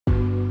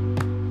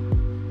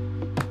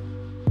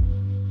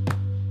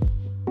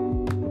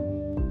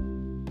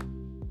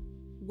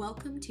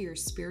Welcome to your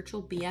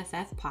Spiritual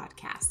BFF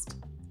podcast.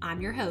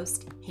 I'm your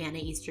host, Hannah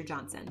Easter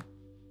Johnson.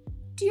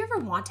 Do you ever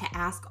want to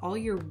ask all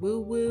your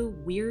woo-woo,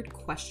 weird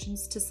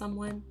questions to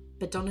someone,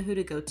 but don't know who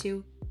to go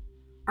to?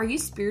 Are you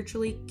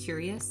spiritually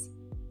curious?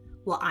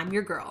 Well, I'm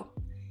your girl,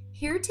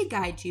 here to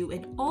guide you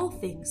in all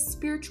things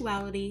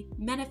spirituality,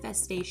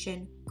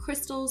 manifestation,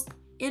 crystals,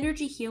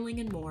 energy healing,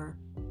 and more.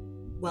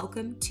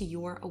 Welcome to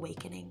your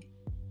awakening.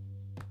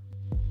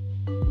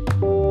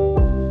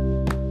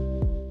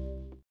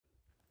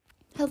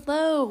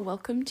 Hello,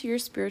 welcome to your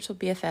Spiritual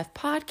BFF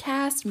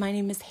podcast. My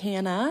name is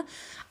Hannah.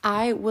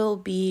 I will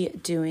be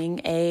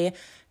doing a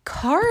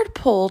card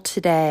pull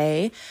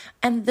today,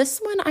 and this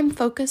one I'm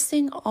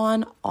focusing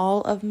on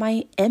all of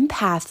my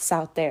empaths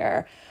out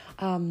there.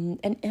 An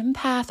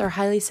empath or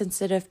highly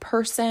sensitive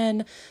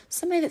person,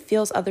 somebody that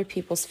feels other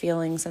people's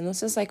feelings. And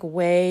this is like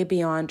way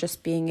beyond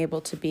just being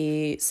able to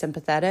be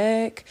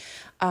sympathetic.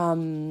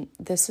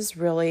 This is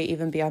really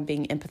even beyond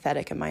being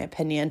empathetic, in my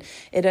opinion.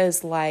 It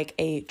is like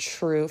a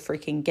true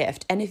freaking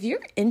gift. And if you're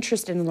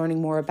interested in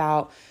learning more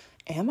about,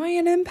 am I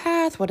an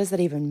empath? What does that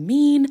even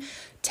mean?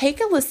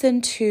 Take a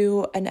listen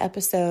to an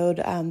episode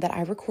that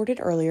I recorded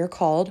earlier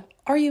called,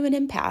 Are You an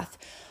Empath?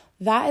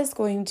 That is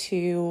going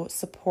to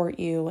support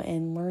you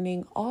in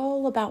learning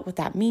all about what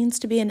that means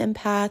to be an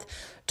empath,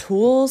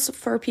 tools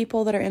for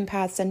people that are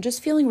empaths, and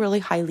just feeling really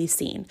highly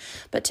seen.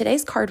 But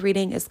today's card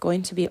reading is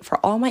going to be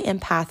for all my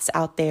empaths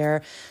out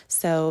there.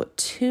 So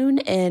tune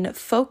in,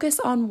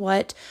 focus on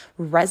what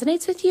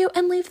resonates with you,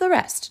 and leave the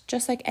rest,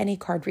 just like any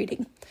card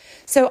reading.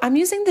 So I'm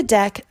using the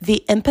deck,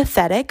 the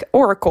Empathetic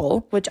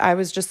Oracle, which I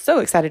was just so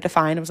excited to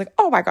find. I was like,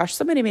 oh my gosh,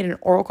 somebody made an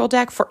oracle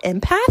deck for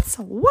empaths?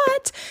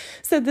 What?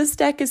 So this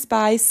deck is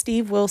by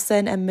Steve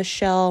Wilson and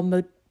Michelle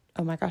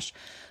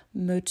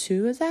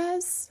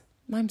Motuazaz.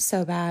 I'm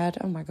so bad.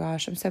 Oh my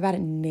gosh, I'm so bad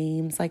at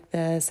names like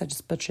this. I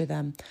just butcher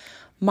them.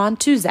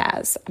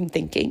 Montuzaz, I'm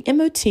thinking.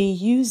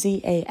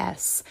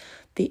 Motuzas,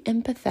 the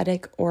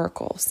Empathetic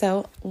Oracle.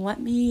 So let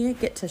me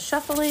get to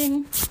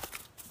shuffling.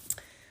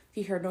 If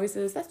you hear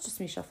noises, that's just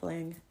me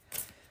shuffling.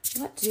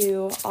 What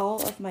do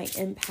all of my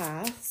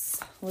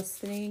empaths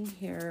listening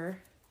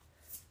here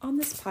on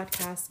this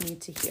podcast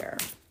need to hear?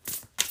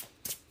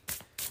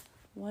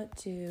 What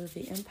do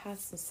the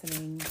empaths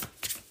listening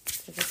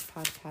to this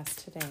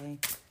podcast today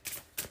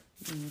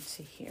need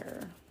to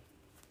hear?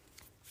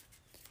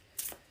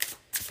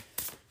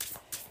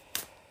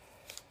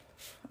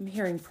 I'm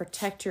hearing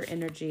protect your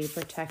energy,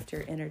 protect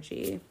your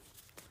energy.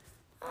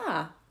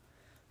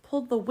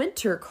 Pulled the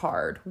winter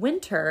card,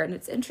 winter. And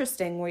it's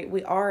interesting.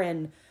 We are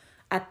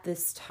at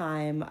this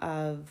time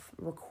of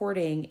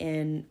recording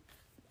in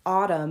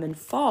autumn and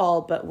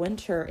fall, but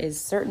winter is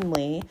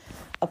certainly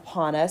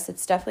upon us.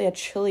 It's definitely a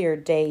chillier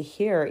day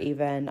here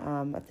even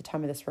at the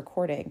time of this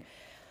recording.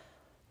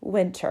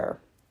 Winter.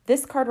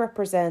 This card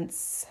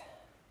represents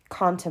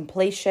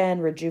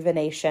contemplation,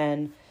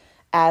 rejuvenation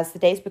as the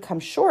days become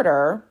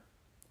shorter,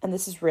 and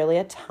this is really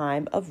a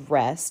time of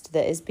rest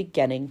that is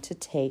beginning to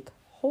take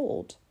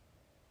hold.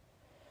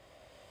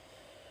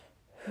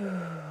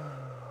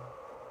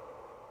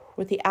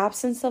 With the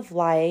absence of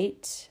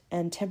light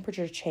and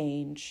temperature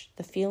change,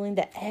 the feeling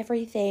that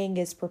everything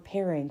is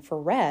preparing for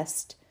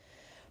rest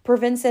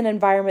prevents an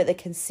environment that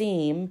can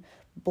seem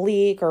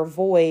bleak or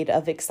void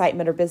of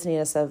excitement or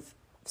busyness of,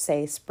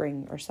 say,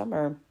 spring or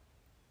summer.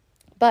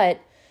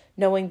 But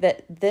knowing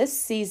that this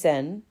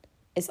season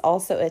is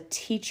also a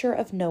teacher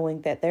of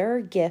knowing that there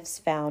are gifts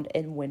found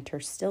in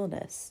winter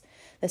stillness.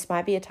 This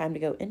might be a time to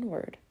go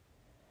inward.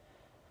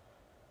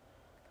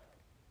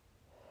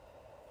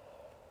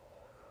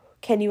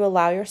 Can you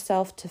allow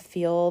yourself to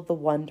feel the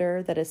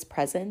wonder that is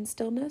present in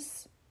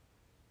stillness?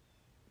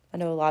 I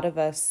know a lot of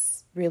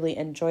us really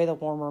enjoy the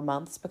warmer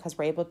months because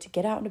we're able to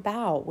get out and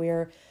about.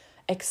 We're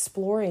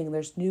exploring.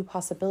 There's new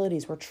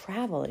possibilities. We're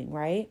traveling,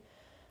 right?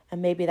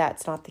 And maybe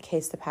that's not the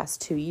case the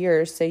past 2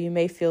 years. So you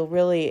may feel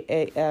really,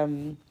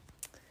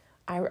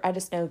 I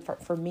just know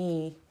for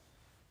me,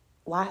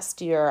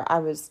 last year I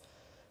was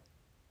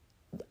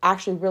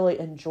actually really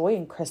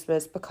enjoying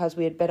Christmas because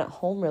we had been at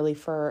home really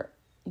for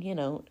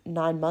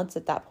 9 months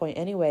at that point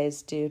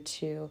anyways, due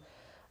to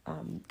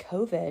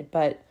COVID,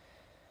 but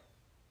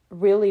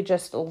really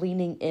just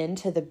leaning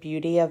into the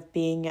beauty of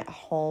being at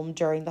home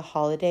during the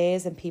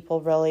holidays and people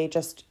really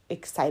just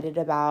excited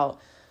about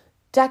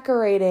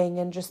decorating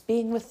and just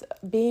being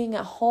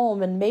at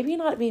home and maybe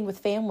not being with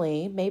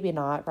family, maybe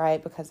not,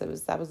 right? Because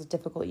that was a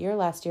difficult year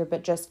last year,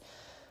 but just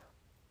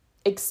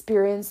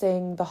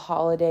experiencing the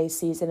holiday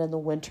season and the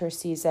winter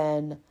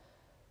season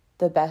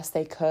the best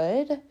they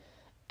could.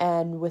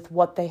 And with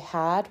what they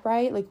had,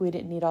 right? Like we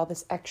didn't need all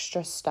this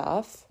extra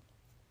stuff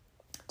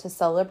to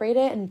celebrate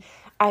it. And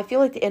I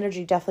feel like the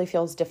energy definitely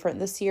feels different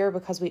this year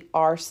because we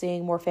are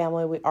seeing more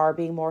family. We are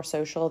being more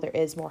social. There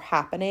is more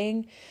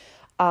happening.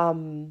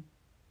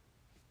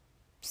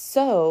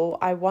 So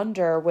I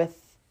wonder,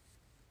 with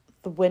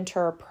the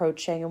winter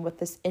approaching and with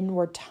this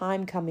inward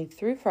time coming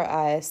through for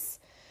us,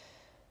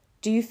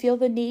 do you feel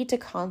the need to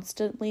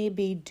constantly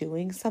be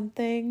doing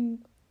something?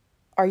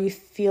 Are you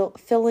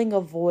filling a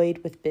void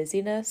with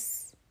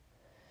busyness?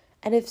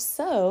 And if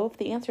so, if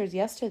the answer is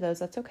yes to those,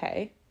 that's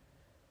okay.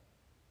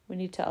 We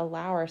need to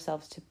allow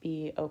ourselves to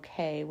be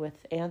okay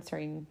with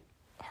answering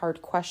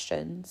hard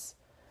questions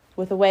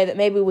with a way that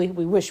maybe we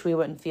wish we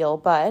wouldn't feel,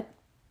 but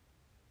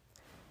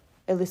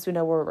at least we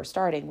know where we're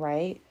starting,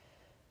 right?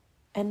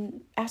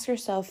 And ask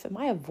yourself, am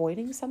I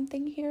avoiding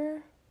something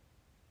here?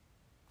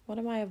 What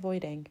am I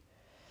avoiding?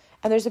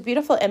 And there's a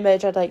beautiful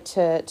image I'd like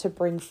to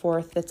bring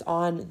forth that's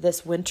on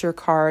this winter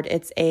card.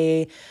 It's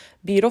a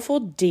beautiful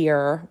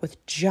deer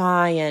with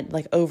giant,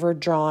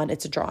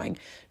 it's a drawing,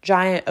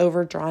 giant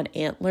overdrawn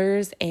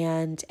antlers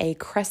and a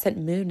crescent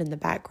moon in the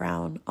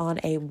background on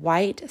a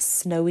white,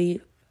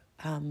 snowy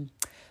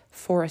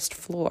forest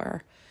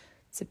floor.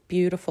 It's a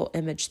beautiful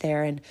image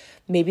there, and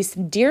maybe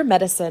some deer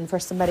medicine for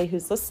somebody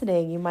who's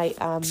listening. You might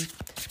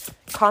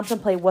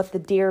contemplate what the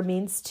deer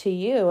means to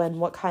you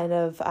and what kind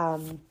of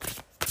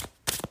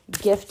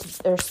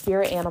gift or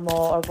spirit animal,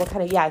 or what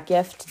kind of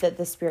gift that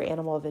the spirit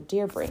animal of a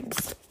deer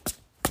brings.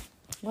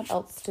 What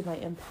else do my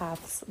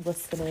empaths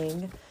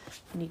listening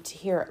need to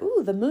hear?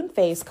 Ooh, the moon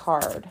phase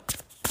card.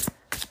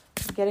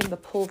 I'm getting the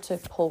pull to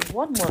pull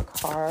one more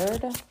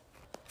card.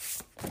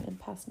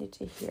 Empaths need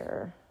to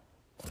hear.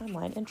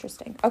 Timeline,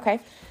 interesting. Okay,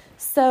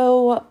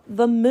 so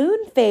the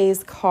moon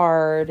phase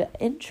card,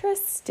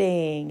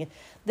 interesting.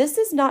 This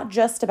is not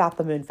just about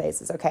the moon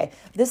phases, okay?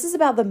 This is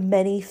about the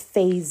many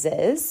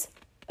phases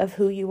of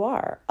who you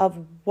are,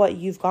 of what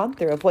you've gone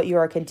through, of what you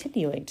are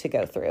continuing to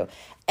go through.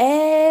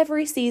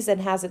 Every season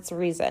has its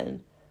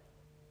reason.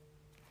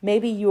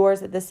 Maybe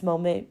yours at this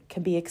moment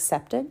can be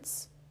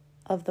acceptance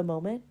of the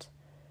moment,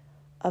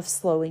 of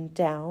slowing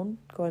down,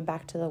 going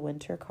back to the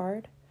winter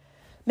card.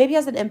 Maybe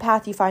as an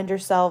empath, you find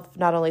yourself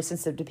not only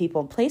sensitive to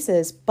people and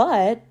places,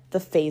 but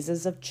the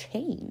phases of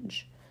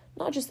change.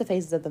 Not just the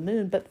phases of the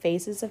moon, but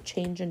phases of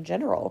change in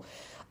general.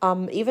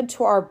 Even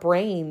to our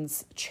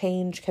brains,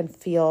 change can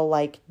feel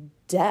like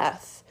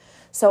death.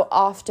 So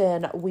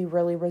often we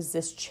really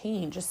resist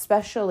change,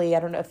 especially, I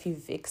don't know if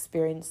you've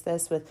experienced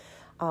this with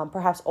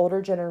perhaps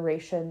older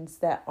generations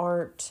that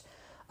aren't,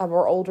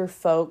 or older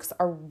folks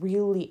are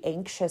really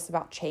anxious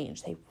about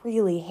change. They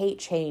really hate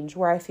change,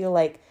 where I feel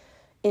like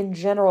in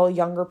general,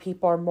 younger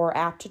people are more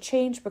apt to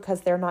change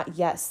because they're not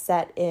yet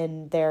set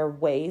in their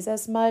ways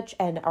as much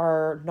and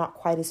are not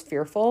quite as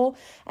fearful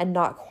and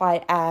not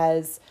quite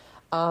as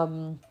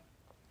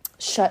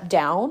shut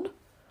down.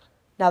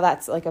 Now,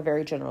 that's like a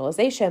very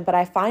generalization, but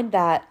I find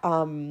that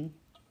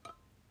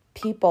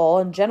people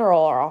in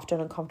general are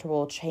often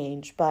uncomfortable with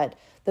change, but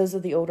those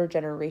of the older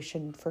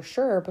generation for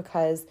sure,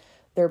 because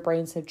their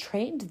brains have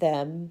trained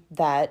them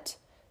that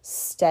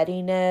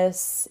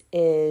steadiness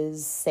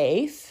is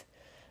safe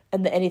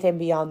and that anything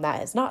beyond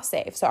that is not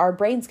safe. So our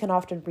brains can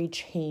often read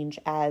change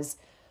as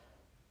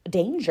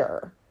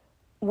danger,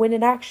 when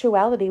in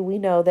actuality, we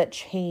know that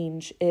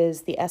change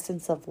is the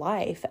essence of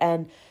life.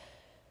 And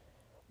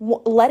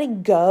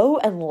letting go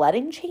and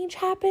letting change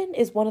happen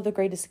is one of the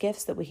greatest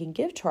gifts that we can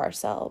give to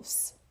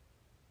ourselves.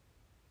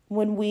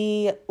 When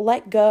we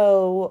let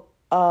go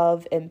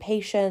of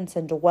impatience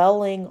and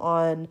dwelling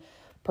on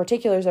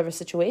particulars of a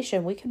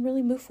situation, we can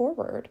really move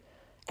forward.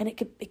 And it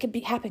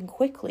could happen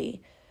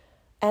quickly.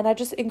 And I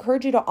just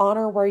encourage you to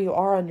honor where you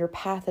are on your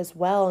path as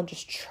well, and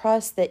just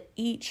trust that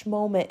each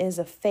moment is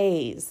a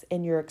phase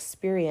in your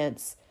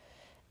experience.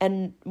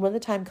 And when the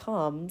time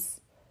comes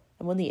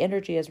and when the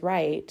energy is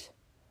right,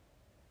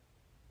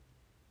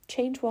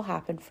 change will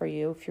happen for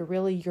you if you're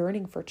really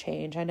yearning for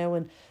change. I know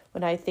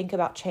when I think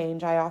about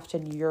change, I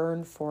often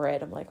yearn for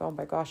it. I'm like, oh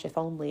my gosh, if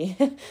only,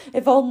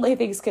 if only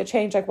things could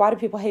change. Like, why do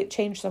people hate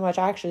change so much?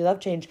 I actually love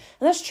change.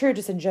 And that's true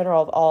just in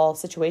general of all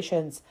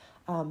situations.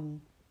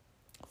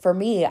 For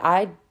me,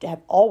 I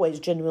have always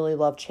genuinely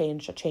loved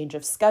change, a change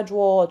of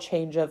schedule, a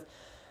change of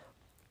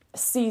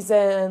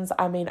seasons.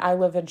 I mean, I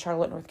live in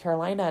Charlotte, North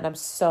Carolina, and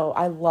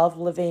I love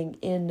living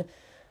in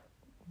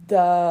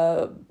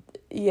the,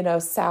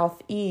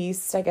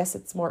 southeast. I guess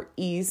it's more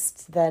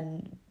east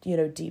than,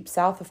 deep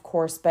south, of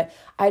course, but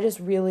I just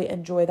really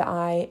enjoy that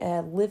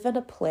I live in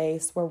a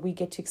place where we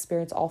get to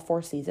experience all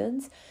 4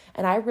 seasons,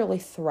 and I really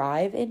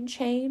thrive in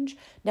change.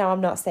 Now, I'm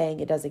not saying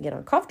it doesn't get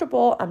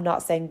uncomfortable. I'm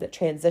not saying that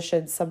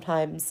transitions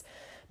sometimes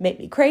make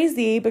me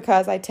crazy,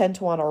 because I tend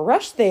to want to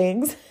rush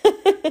things.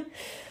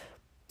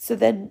 So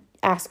then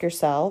ask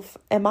yourself,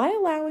 am I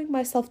allowing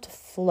myself to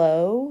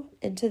flow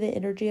into the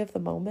energy of the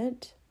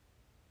moment?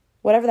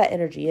 Whatever that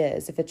energy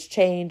is, if it's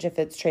change, if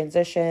it's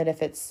transition,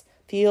 if it's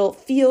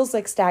feels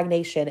like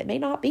stagnation, it may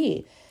not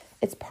be.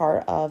 It's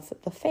part of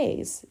the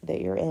phase that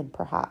you're in,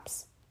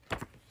 perhaps.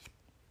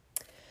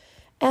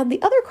 And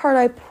the other card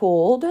I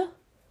pulled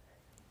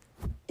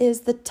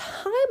is the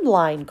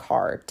timeline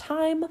card.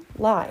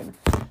 Timeline.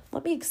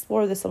 Let me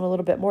explore this one a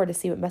little bit more to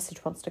see what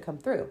message wants to come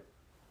through.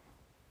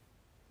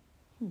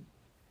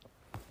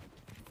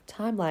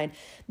 Timeline.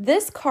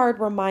 This card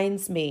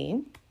reminds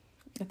me,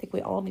 I think we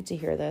all need to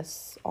hear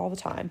this all the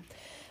time,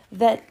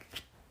 that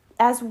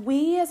as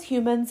we as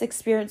humans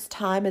experience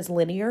time as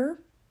linear,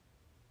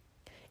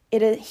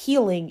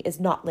 healing is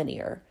not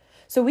linear.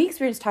 So we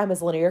experience time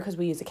as linear because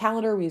we use a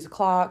calendar, we use a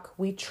clock,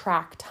 we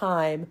track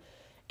time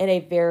in a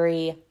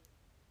very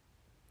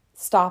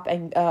stop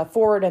and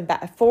forward and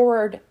back,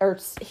 forward or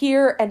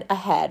here and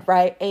ahead,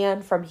 right?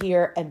 And from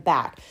here and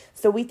back.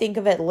 So we think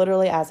of it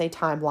literally as a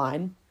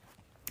timeline.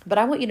 But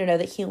I want you to know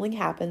that healing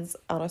happens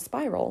on a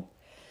spiral.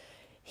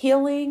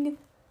 Healing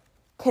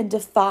can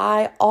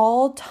defy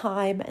all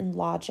time and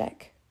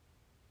logic.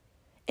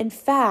 In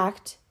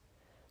fact,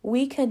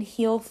 we can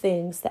heal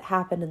things that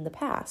happened in the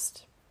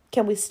past.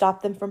 Can we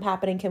stop them from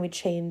happening? Can we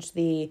change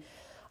the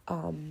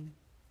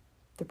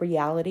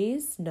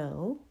realities?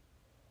 No.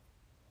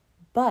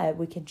 But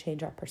we can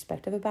change our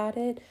perspective about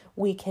it.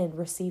 We can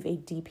receive a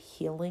deep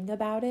healing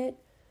about it.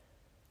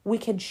 We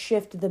can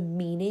shift the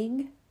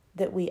meaning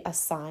that we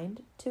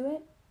assigned to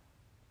it.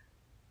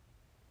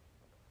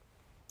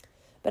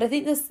 But I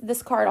think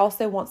this card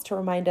also wants to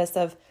remind us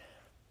of,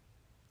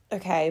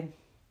 okay,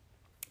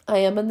 I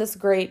am in this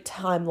great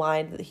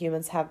timeline that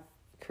humans have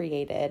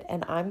created,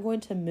 and I'm going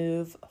to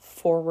move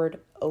forward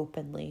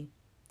openly.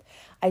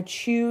 I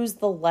choose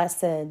the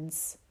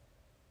lessons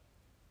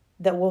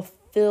that will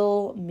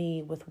fill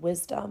me with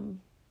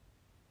wisdom.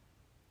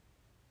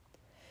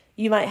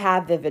 You might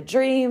have vivid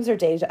dreams or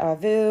deja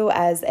vu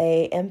as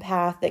a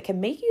empath that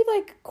can make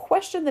you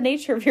question the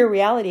nature of your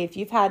reality. If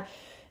you have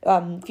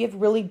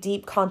really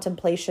deep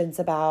contemplations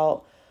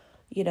about,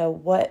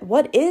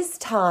 what is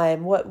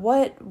time? What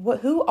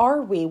who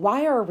are we?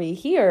 Why are we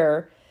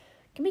here?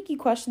 It can make you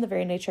question the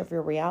very nature of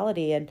your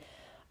reality. And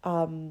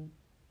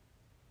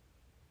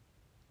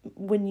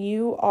when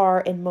you are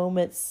in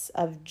moments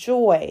of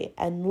joy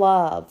and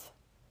love,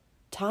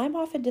 time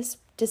often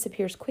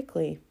disappears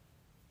quickly,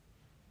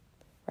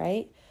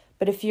 right?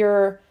 But if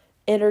you're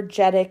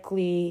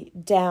energetically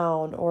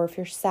down, or if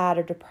you're sad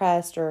or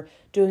depressed or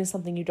doing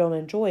something you don't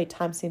enjoy,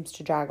 time seems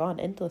to drag on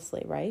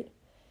endlessly, right?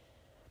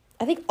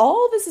 I think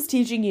all of this is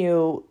teaching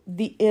you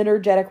the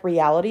energetic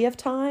reality of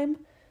time,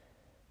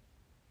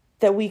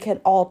 that we can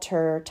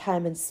alter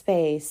time and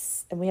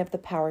space, and we have the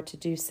power to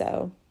do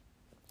so.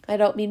 I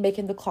don't mean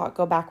making the clock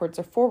go backwards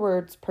or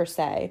forwards per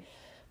se,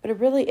 but it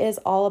really is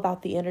all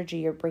about the energy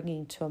you're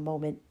bringing to a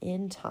moment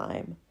in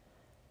time.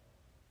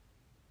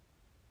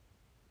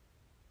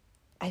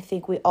 I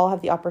think we all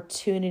have the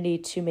opportunity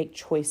to make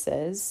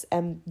choices,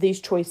 and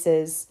these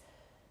choices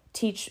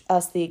teach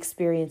us the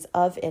experience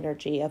of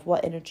energy, of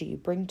what energy you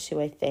bring to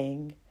a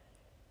thing.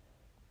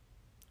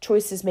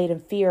 Choices made in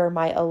fear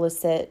might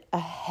elicit a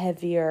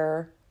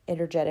heavier,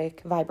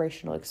 energetic,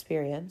 vibrational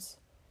experience.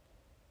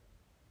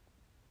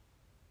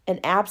 An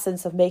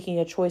absence of making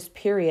a choice,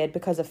 period,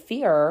 because of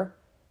fear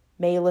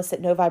may elicit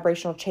no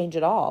vibrational change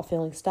at all,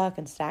 feeling stuck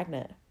and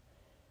stagnant.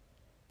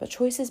 But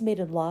choices made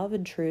in love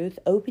and truth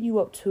open you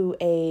up to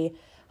a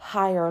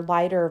higher,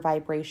 lighter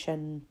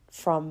vibration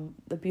from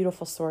the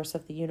beautiful source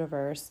of the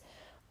universe,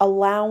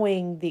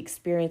 allowing the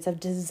experience of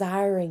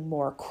desiring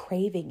more,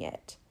 craving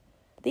it.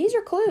 These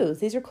are clues.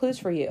 These are clues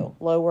for you.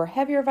 Lower,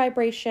 heavier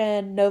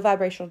vibration, no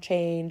vibrational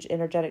change,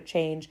 energetic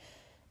change,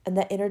 and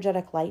that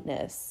energetic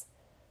lightness.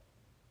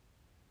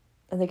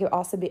 And they can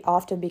also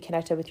often be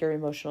connected with your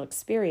emotional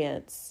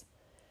experience.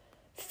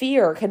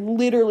 Fear can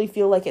literally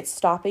feel like it's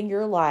stopping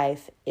your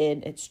life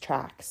in its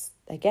tracks.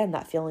 Again,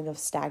 that feeling of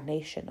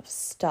stagnation, of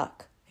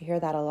stuck. I hear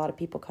that a lot of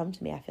people come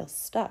to me. I feel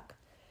stuck.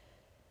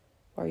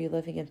 Are you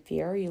living in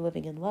fear? Or are you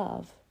living in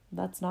love?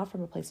 That's not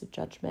from a place of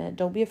judgment.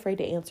 Don't be afraid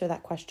to answer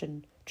that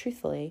question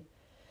truthfully.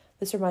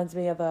 This reminds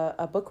me of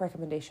a book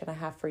recommendation I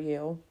have for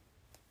you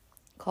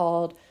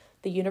called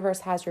The Universe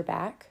Has Your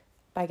Back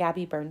by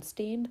Gabby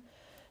Bernstein.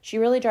 She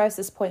really drives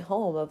this point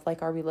home of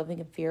are we living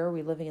in fear? Are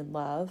we living in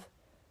love?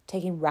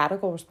 Taking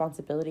radical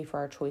responsibility for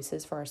our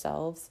choices for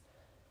ourselves.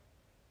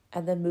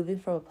 And then moving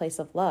from a place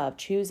of love,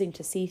 choosing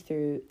to see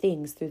through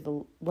things through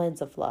the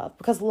lens of love.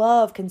 Because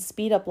love can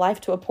speed up life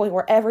to a point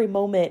where every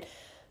moment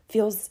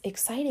feels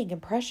exciting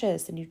and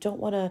precious, and you don't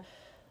want to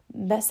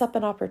mess up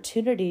an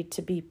opportunity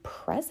to be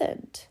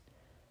present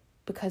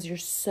because you're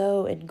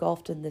so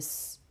engulfed in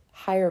this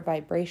higher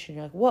vibration.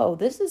 You're like, whoa,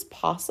 this is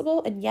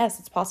possible. And yes,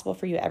 it's possible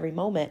for you every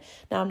moment.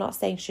 Now, I'm not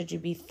saying should you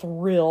be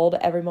thrilled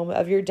every moment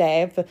of your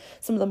day for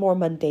some of the more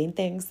mundane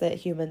things that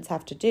humans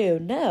have to do.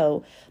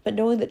 No, but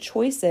knowing that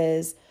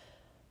choices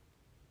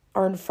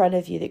are in front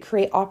of you that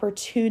create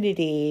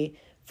opportunity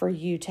for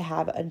you to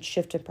have a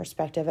shift in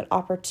perspective, an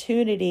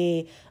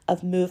opportunity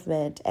of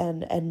movement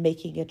and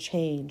making a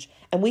change.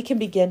 And we can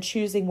begin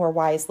choosing more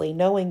wisely,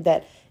 knowing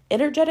that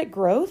energetic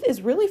growth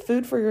is really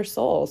food for your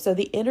soul. So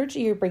the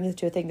energy you're bringing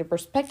to a thing, the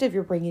perspective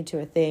you're bringing to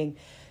a thing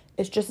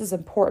is just as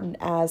important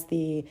as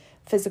the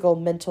physical,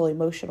 mental,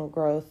 emotional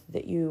growth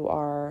that you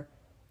are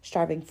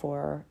striving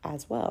for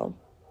as well.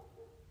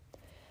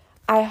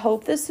 I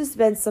hope this has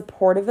been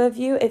supportive of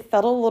you. It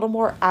felt a little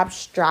more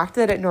abstract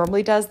than it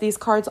normally does. These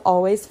cards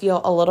always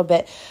feel a little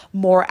bit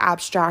more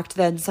abstract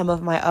than some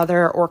of my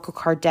other Oracle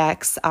card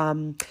decks.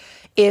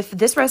 If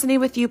this resonated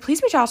with you,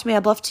 please reach out to me.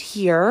 I'd love to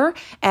hear.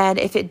 And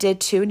if it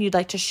did too, and you'd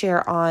like to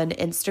share on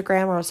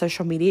Instagram or on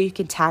social media, you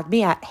can tag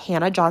me at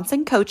Hannah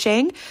Johnson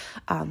Coaching.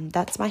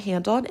 That's my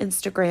handle on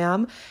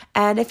Instagram.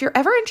 And if you're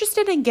ever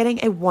interested in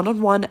getting a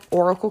one-on-one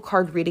Oracle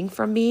card reading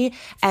from me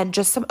and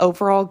just some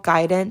overall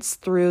guidance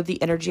through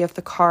the energy of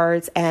the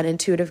cards and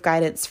intuitive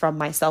guidance from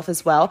myself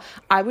as well,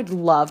 I would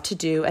love to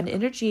do an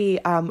energy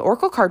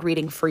Oracle card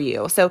reading for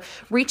you. So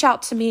reach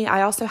out to me.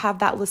 I also have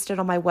that listed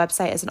on my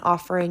website as an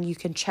offering. You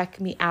can check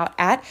me out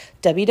at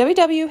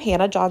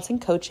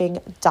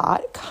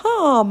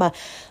www.hannahjohnsoncoaching.com.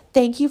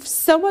 Thank you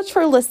so much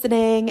for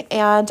listening,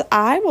 and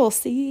I will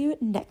see you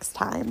next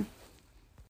time.